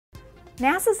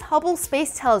NASA's Hubble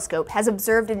Space Telescope has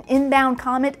observed an inbound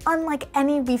comet unlike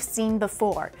any we've seen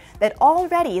before, that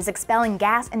already is expelling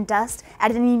gas and dust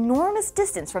at an enormous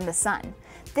distance from the Sun.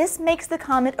 This makes the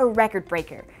comet a record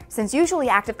breaker, since usually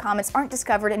active comets aren't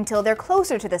discovered until they're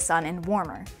closer to the Sun and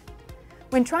warmer.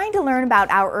 When trying to learn about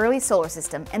our early solar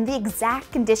system and the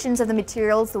exact conditions of the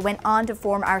materials that went on to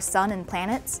form our Sun and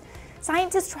planets,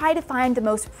 scientists try to find the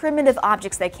most primitive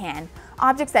objects they can,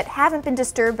 objects that haven't been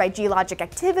disturbed by geologic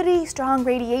activity, strong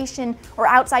radiation, or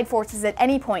outside forces at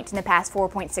any point in the past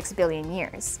 4.6 billion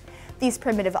years. These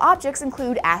primitive objects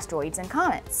include asteroids and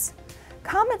comets.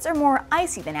 Comets are more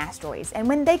icy than asteroids, and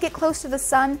when they get close to the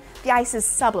Sun, the ices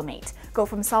sublimate, go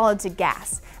from solid to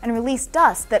gas, and release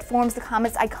dust that forms the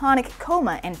comet's iconic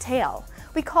coma and tail.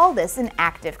 We call this an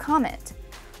active comet.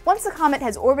 Once the comet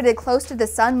has orbited close to the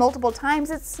Sun multiple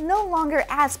times, it's no longer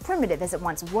as primitive as it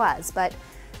once was, but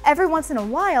every once in a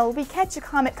while, we catch a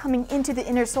comet coming into the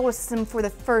inner solar system for the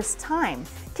first time,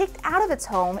 kicked out of its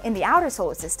home in the outer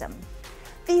solar system.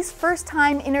 These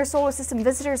first-time inner solar system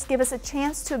visitors give us a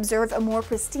chance to observe a more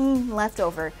pristine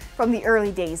leftover from the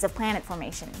early days of planet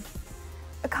formation.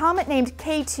 A comet named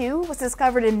K2 was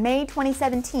discovered in May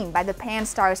 2017 by the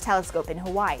Pan-STARRS telescope in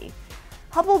Hawaii.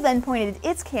 Hubble then pointed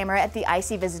its camera at the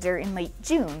icy visitor in late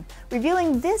June,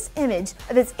 revealing this image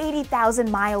of its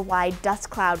 80,000-mile-wide dust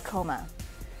cloud coma.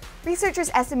 Researchers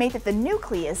estimate that the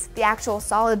nucleus, the actual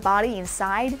solid body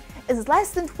inside, is less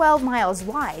than 12 miles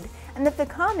wide, and that the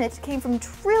comet came from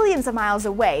trillions of miles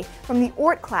away from the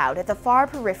Oort cloud at the far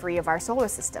periphery of our solar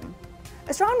system.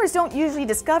 Astronomers don't usually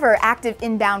discover active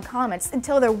inbound comets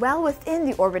until they're well within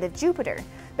the orbit of Jupiter,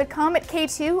 but Comet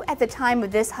K2, at the time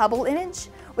of this Hubble image,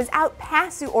 was out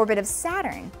past the orbit of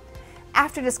Saturn.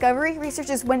 After discovery,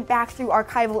 researchers went back through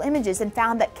archival images and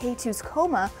found that K2's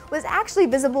coma was actually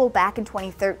visible back in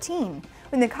 2013,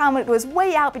 when the comet was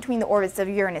way out between the orbits of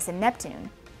Uranus and Neptune.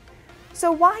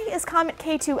 So why is Comet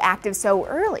K2 active so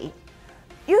early?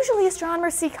 Usually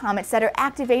astronomers see comets that are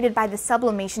activated by the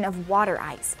sublimation of water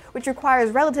ice, which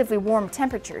requires relatively warm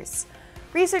temperatures.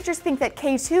 Researchers think that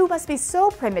K2 must be so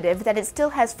primitive that it still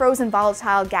has frozen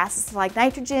volatile gases like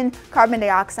nitrogen, carbon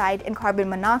dioxide, and carbon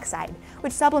monoxide,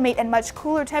 which sublimate at much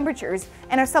cooler temperatures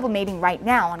and are sublimating right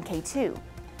now on K2.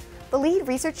 The lead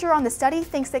researcher on the study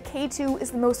thinks that K2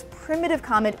 is the most primitive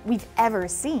comet we've ever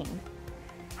seen.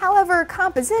 However,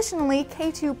 compositionally,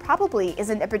 K2 probably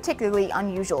isn't a particularly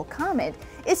unusual comet.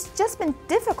 It's just been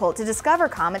difficult to discover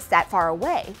comets that far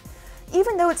away.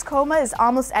 Even though its coma is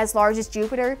almost as large as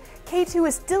Jupiter, K2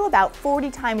 is still about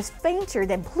 40 times fainter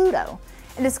than Pluto,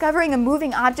 and discovering a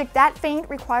moving object that faint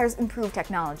requires improved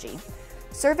technology.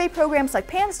 Survey programs like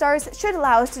Pan-STARRS should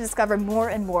allow us to discover more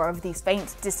and more of these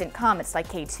faint, distant comets like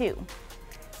K2.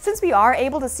 Since we are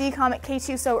able to see Comet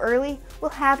K2 so early,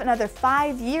 we'll have another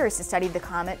 5 years to study the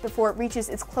comet before it reaches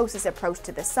its closest approach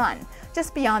to the Sun,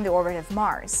 just beyond the orbit of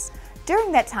Mars.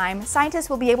 During that time,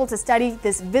 scientists will be able to study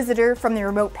this visitor from the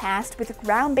remote past with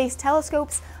ground-based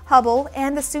telescopes, Hubble,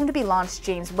 and the soon-to-be-launched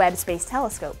James Webb Space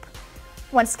Telescope.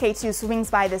 Once K2 swings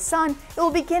by the Sun, it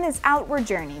will begin its outward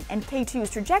journey, and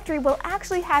K2's trajectory will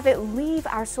actually have it leave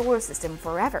our solar system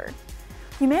forever.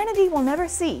 Humanity will never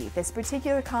see this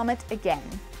particular comet again.